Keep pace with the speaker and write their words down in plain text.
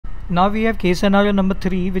Now we have case scenario number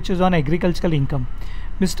 3, which is on agricultural income.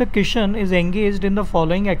 Mr. Kishan is engaged in the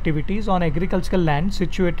following activities on agricultural land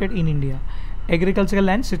situated in India. Agricultural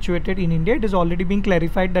land situated in India. It is already been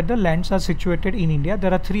clarified that the lands are situated in India.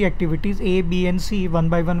 There are 3 activities A, B and C. One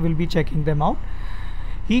by one we'll be checking them out.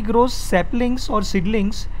 He grows saplings or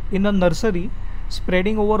seedlings in a nursery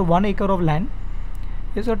spreading over 1 acre of land.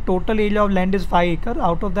 Yes, the total area of land is 5 acres.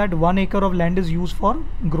 Out of that, 1 acre of land is used for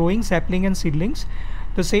growing sapling and seedlings.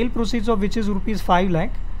 The sale proceeds of which is rupees 5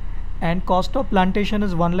 lakh and cost of plantation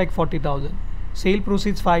is 1,40,000. Sale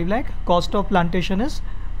proceeds 5 lakh, cost of plantation is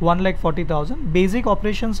 1,40,000. Basic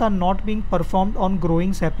operations are not being performed on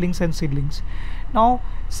growing saplings and seedlings. Now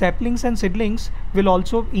saplings and seedlings will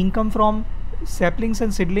also income from saplings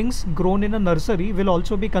and seedlings grown in a nursery will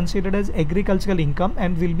also be considered as agricultural income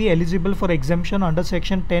and will be eligible for exemption under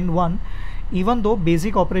section 10(1), even though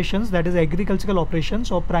basic operations, that is agricultural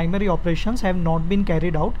operations or primary operations, have not been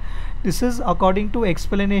carried out. This is according to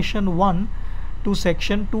explanation 1 to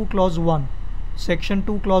section 2 clause 1, section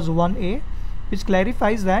 2 clause 1a, which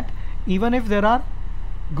clarifies that even if there are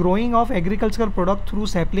growing of agricultural product through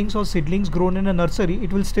saplings or seedlings grown in a nursery,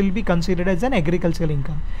 it will still be considered as an agricultural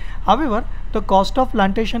income. However, the cost of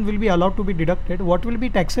plantation will be allowed to be deducted. What will be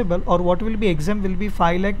taxable or what will be exempt will be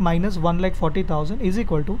 5 lakh minus 1,40,000 is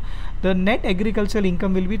equal to the net agricultural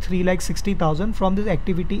income will be 3,60,000 from this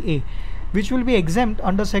activity A, which will be exempt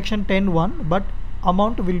under section 10(1), but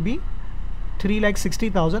amount will be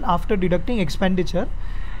 3,60,000 after deducting expenditure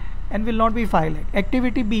and will not be 5 lakh.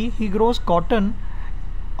 Activity B, he grows cotton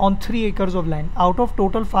on 3 acres of land. Out of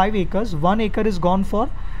total 5 acres, 1 acre is gone for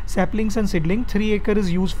saplings and seedlings, 3 acre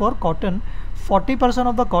is used for cotton. 40%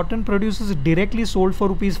 of the cotton produce is directly sold for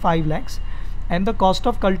rupees 5 lakhs and the cost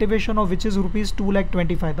of cultivation of which is rupees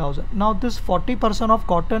 2,25,000. Now this 40% of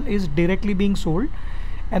cotton is directly being sold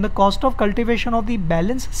and the cost of cultivation of the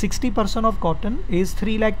balance 60% of cotton is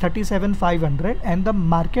 3,37,500 and the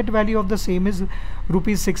market value of the same is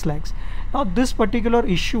rupees 6 lakhs. Now this particular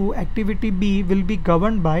issue, activity B, will be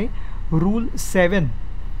governed by rule 7.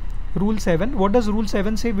 Rule 7. What does rule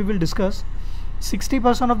 7 say? We will discuss.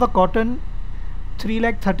 60% of the cotton,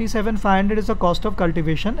 3,37,500 is the cost of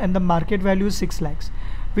cultivation and the market value is 6 lakhs,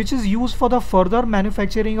 which is used for the further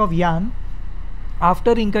manufacturing of yarn.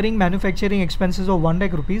 After incurring manufacturing expenses of 1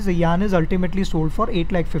 lakh rupees, the yarn is ultimately sold for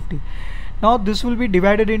 8,50,000. Now this will be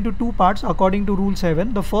divided into 2 parts according to rule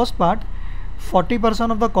 7. The first part,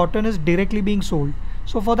 40% of the cotton is directly being sold.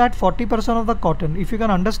 So for that 40% of the cotton, if you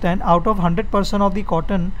can understand, out of 100% of the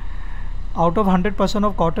cotton, out of 100%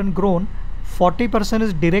 of cotton grown, 40%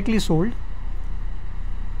 is directly sold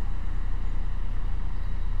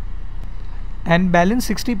and balance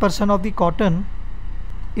 60% of the cotton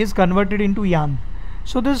is converted into yarn.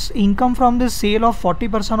 So this income from this sale of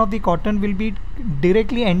 40% of the cotton will be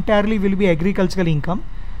directly entirely will be agricultural income,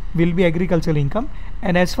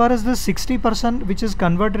 and as far as the 60% which is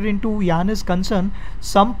converted into yarn is concerned,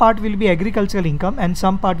 some part will be agricultural income and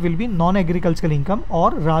some part will be non-agricultural income, or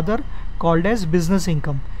rather called as business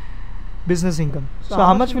income. So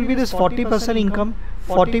how much will be this 40% income?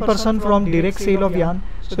 40% from direct sale of yarn.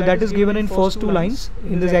 So that is given in first 2 lines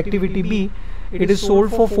in this activity B. It is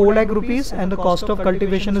sold for 4 lakh rupees and the cost of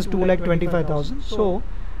cultivation is 2,25,000. So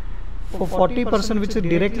for 40% which is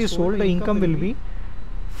directly sold, the income will be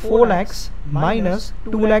 4 lakhs minus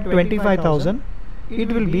 2,25,000.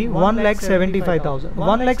 It will be 1,75,000.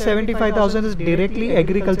 1,75,000 is directly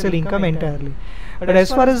agricultural income entirely. But as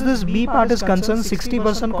far as this B part is concerned,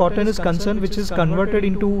 60% cotton is concerned, which is converted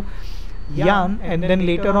into yarn and then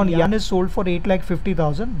later on yarn is sold for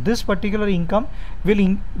 8,50,000. This particular income will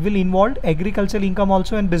involve agricultural income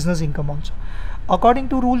also and business income also. According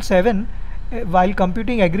to rule 7, while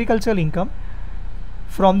computing agricultural income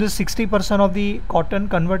from this 60% of the cotton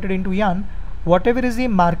converted into yarn, whatever is the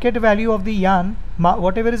market value of the yarn,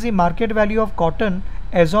 whatever is the market value of cotton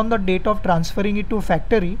as on the date of transferring it to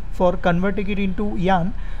factory for converting it into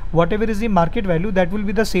yarn, whatever is the market value, that will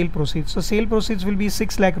be the sale proceeds. So sale proceeds will be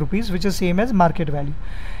 6 lakh rupees, which is same as market value,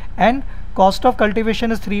 and cost of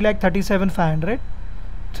cultivation is 3,37,500.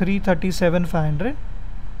 3,37,500.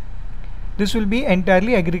 This will be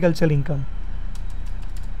entirely agricultural income.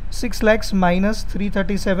 6 lakhs minus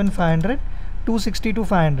 3,37,500,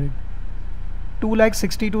 262,500.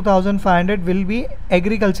 2,62,500 will be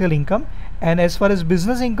agricultural income, and as far as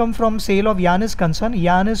business income from sale of yarn is concerned,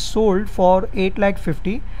 yarn is sold for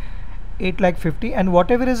 8,50,000, and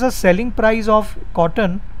whatever is the selling price of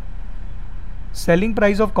cotton,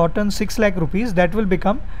 6 lakh rupees, that will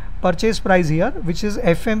become purchase price here, which is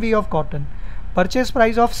FMV of cotton. Purchase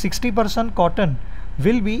price of 60% cotton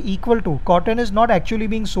will be equal to, cotton is not actually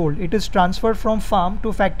being sold, it is transferred from farm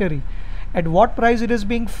to factory. At what price it is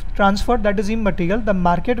being transferred, that is immaterial. The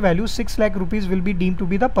market value 6 lakh rupees will be deemed to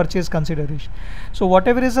be the purchase consideration. So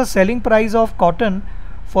whatever is the selling price of cotton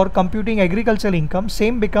for computing agricultural income,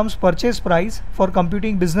 same becomes purchase price for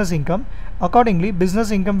computing business income. Accordingly,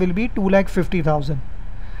 business income will be 2,50,000.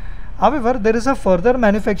 However, there is a further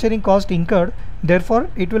manufacturing cost incurred, therefore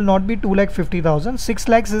it will not be 2,50,000. 6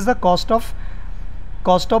 lakhs is the cost of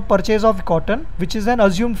purchase of cotton, which is an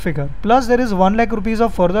assumed figure, plus there is 1 lakh rupees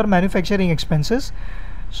of further manufacturing expenses.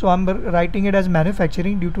 So I'm writing it as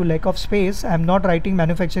manufacturing due to lack of space. I'm not writing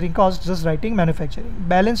manufacturing cost, just writing manufacturing.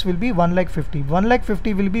 Balance will be 1,50,000.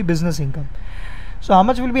 1,50,000 will be business income. So how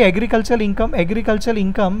much will be agricultural income? Agricultural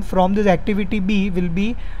income from this activity B will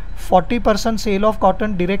be 40% sale of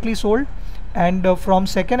cotton directly sold, and from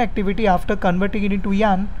second activity after converting it into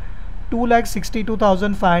yarn,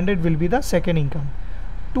 2,62,500 will be the second income.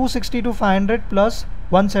 262,500 plus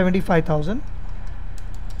 175,000.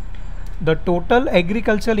 The total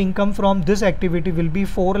agricultural income from this activity will be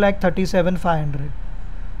 4,37,500.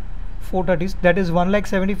 430, that is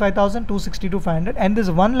 1,75,000, 262,500, and this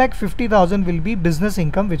 1,50,000 will be business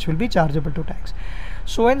income, which will be chargeable to tax.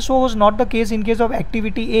 So and so was not the case in case of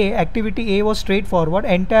activity A. Activity A was straightforward.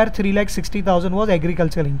 Entire 3,60,000 was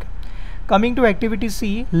agricultural income. Coming to activity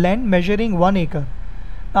C, land measuring 1 acre.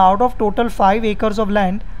 Now out of total 5 acres of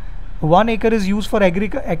land, 1 acre is used for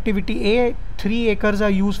activity A, 3 acres are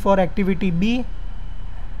used for activity B,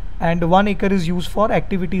 and 1 acre is used for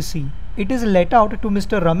activity C. It is let out to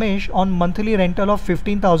Mr. Ramesh on monthly rental of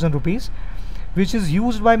 15,000 rupees, which is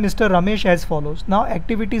used by Mr. Ramesh as follows. Now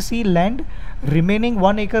activity C, land, remaining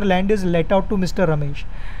 1 acre land is let out to Mr. Ramesh.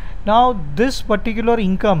 Now this particular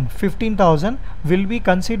income 15,000 will be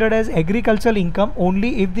considered as agricultural income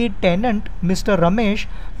only if the tenant Mr. Ramesh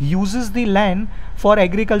uses the land for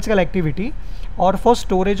agricultural activity or for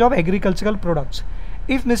storage of agricultural products.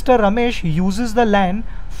 If Mr. Ramesh uses the land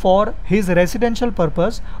for his residential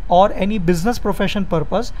purpose or any business profession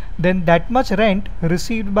purpose, then that much rent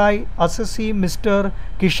received by assessee Mr.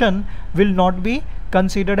 Kishan will not be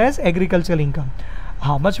considered as agricultural income.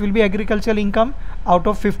 How much will be agricultural income? Out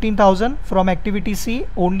of 15,000 from activity C,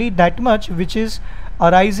 only that much which is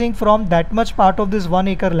arising from that much part of this 1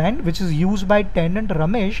 acre land which is used by tenant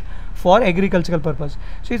Ramesh for agricultural purpose.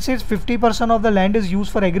 So it says 50% of the land is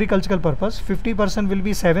used for agricultural purpose. 50% will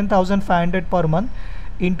be 7,500 per month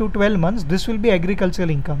into 12 months. This will be agricultural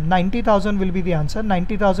income. 90,000 will be the answer.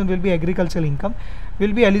 90,000 will be agricultural income.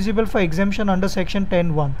 Will be eligible for exemption under section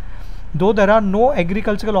 10(1). Though there are no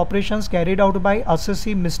agricultural operations carried out by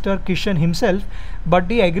assessee Mr. Kishan himself, but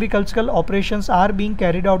the agricultural operations are being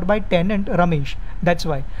carried out by tenant Ramesh. That's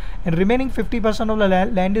why. And remaining 50% of the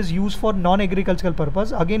land is used for non-agricultural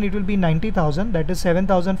purpose. Again it will be 90,000, that is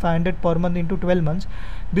 7,500 per month into 12 months.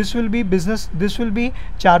 This will be business, this will be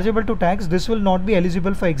chargeable to tax, this will not be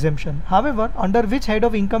eligible for exemption. However, under which head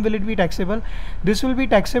of income will it be taxable? This will be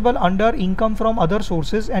taxable under income from other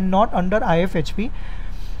sources and not under IFHP.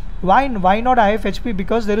 Why not IFHP?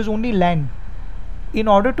 Because there is only land. In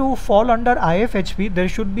order to fall under IFHP, there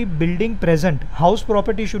should be building present. House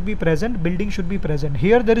property should be present, building should be present.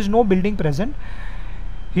 Here there is no building present.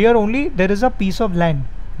 Here only there is a piece of land.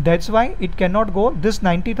 That's why it cannot go. This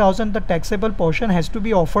 90,000, the taxable portion, has to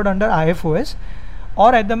be offered under IFOS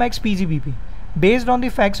or at the max PGBP. Based on the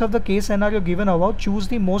facts of the case scenario given above, choose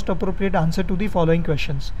the most appropriate answer to the following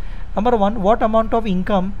questions. Number 1, what amount of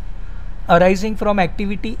income arising from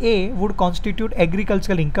activity A would constitute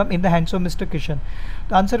agricultural income in the hands of Mr. Kishan?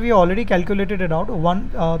 The answer we already calculated it out.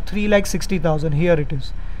 3,60,000. Here it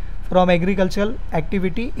is. From agricultural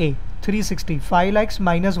activity A, 360. 5 lakhs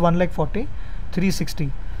minus 1,40,000,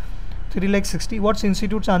 360. 3,60,000. What's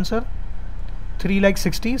institute's answer?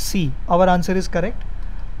 3,60,000. C. Our answer is correct.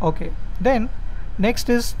 Okay. Then next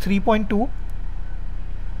is 3.2.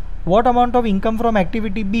 What amount of income from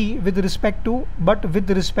activity B with respect to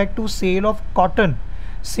sale of cotton?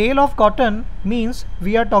 Sale of cotton means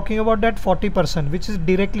we are talking about that 40% which is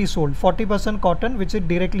directly sold, 40% cotton which is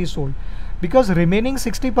directly sold, because remaining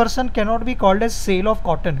 60% cannot be called as sale of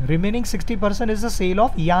cotton. Remaining 60% is the sale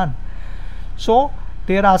of yarn. So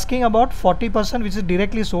they are asking about 40% which is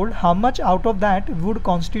directly sold. How much out of that would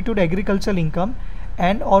constitute agricultural income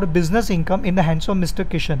and or business income in the hands of Mr.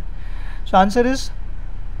 Kishan? So answer is,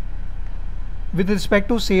 with respect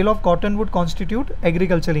to sale of cotton would constitute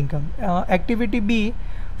agricultural income. Activity B,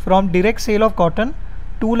 from direct sale of cotton,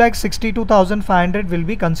 2,62,500 will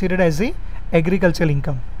be considered as the agricultural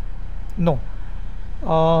income. No,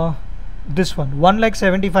 this one,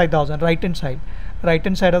 1,75,000, right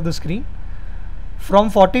hand side of the screen. From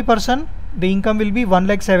 40%, the income will be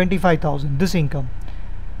 1,75,000, this income.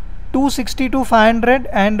 262,500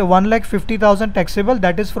 and 1,50,000 taxable,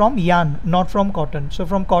 that is from yarn, not from cotton. So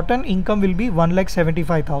from cotton income will be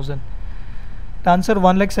 1,75,000. The answer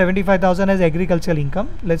 1,75,000 as agricultural income.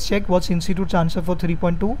 Let's check what's institute's answer for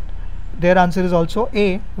 3.2. Their answer is also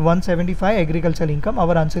A, 175 agricultural income.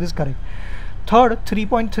 Our answer is correct. Third,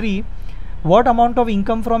 3.3, what amount of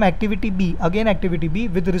income from activity B, again activity B,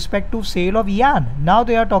 with respect to sale of yarn. Now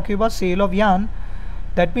they are talking about sale of yarn,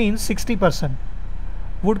 that means 60%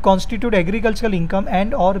 would constitute agricultural income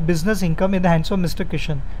and or business income in the hands of Mr.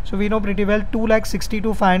 Kishan. So we know pretty well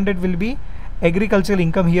 2,62,500 will be agricultural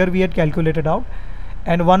income, here we had calculated out,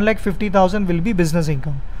 and 1,50,000 will be business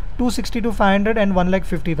income. 262,500 and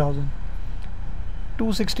 1,50,000.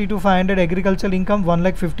 262,500 agricultural income,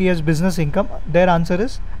 1,50,000 as business income. Their answer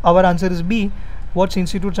is, our answer is B. What's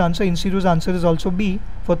institute's answer? Institute's answer is also B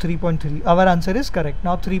for 3.3. Our answer is correct.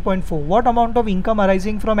 Now 3.4. What amount of income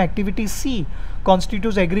arising from activity C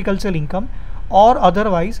constitutes agricultural income or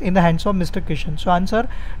otherwise in the hands of Mr. Kishan? So answer,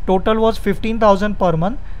 total was 15,000 per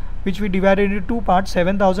month, which we divided into two parts.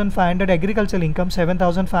 7,500 agricultural income,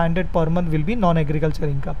 7,500 per month will be non-agricultural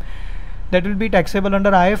income. That will be taxable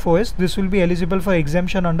under IFOS. This will be eligible for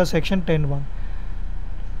exemption under section 10(1).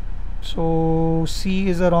 So C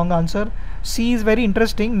is the wrong answer. C is very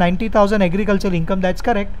interesting. 90,000 agricultural income, that's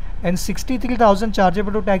correct, and 63,000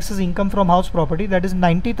 chargeable to taxes income from house property, that is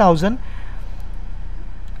 90,000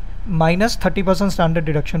 minus 30% standard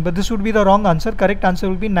deduction, but this would be the wrong answer. Correct answer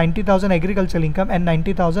will be 90,000 agricultural income and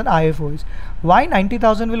 90,000 IFOS. Why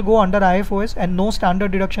 90,000 will go under IFOS and no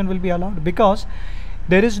standard deduction will be allowed? Because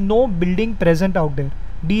there is no building present out there.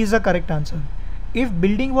 D is the correct answer. If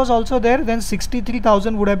building was also there, then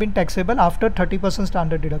 63,000 would have been taxable after 30%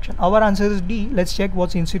 standard deduction. Our answer is D. Let's check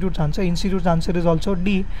what's institute's answer. Institute's answer is also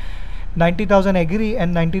D. 90,000 agri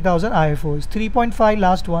and 90,000 IFOs. 3.5,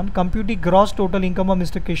 last one. Compute the gross total income of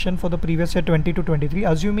Mr. Kishan for the previous year 20 to 23,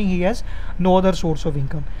 assuming he has no other source of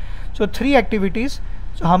income. So three activities.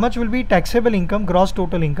 So how much will be taxable income, gross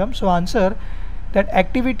total income? So answer that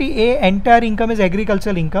activity A, entire income is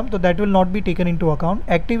agricultural income, so that will not be taken into account.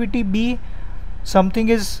 Activity B, something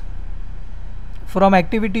is from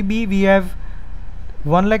activity B we have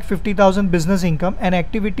 1,50,000 business income, and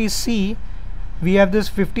activity C we have this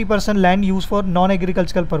 50% land used for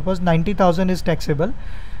non-agricultural purpose, 90,000 is taxable.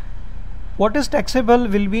 What is taxable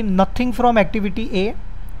will be nothing from activity A.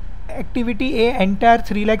 Activity A entire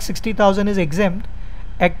 3,60,000 is exempt.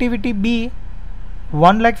 Activity B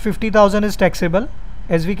 1,50,000 is taxable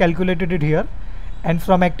as we calculated it here, and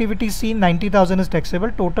from activity C 90,000 is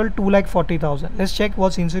taxable, total 2,40,000. Let's check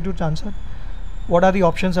what's institute's answer. What are the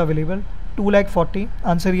options available? 2,40,000,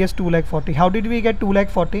 answer yes, 2,40,000. How did we get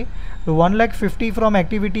 2,40,000? The 1,50,000 from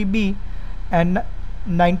activity B and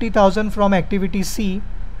 90,000 from activity C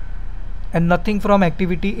and nothing from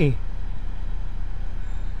activity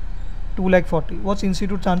A. 2,40,000. What's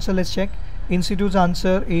institute's answer? Let's check. Institute's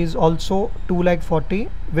answer is also 2,40,000.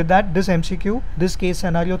 With that, this MCQ, this case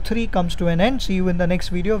scenario 3 comes to an end. See you in the next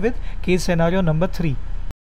video with case scenario number 3.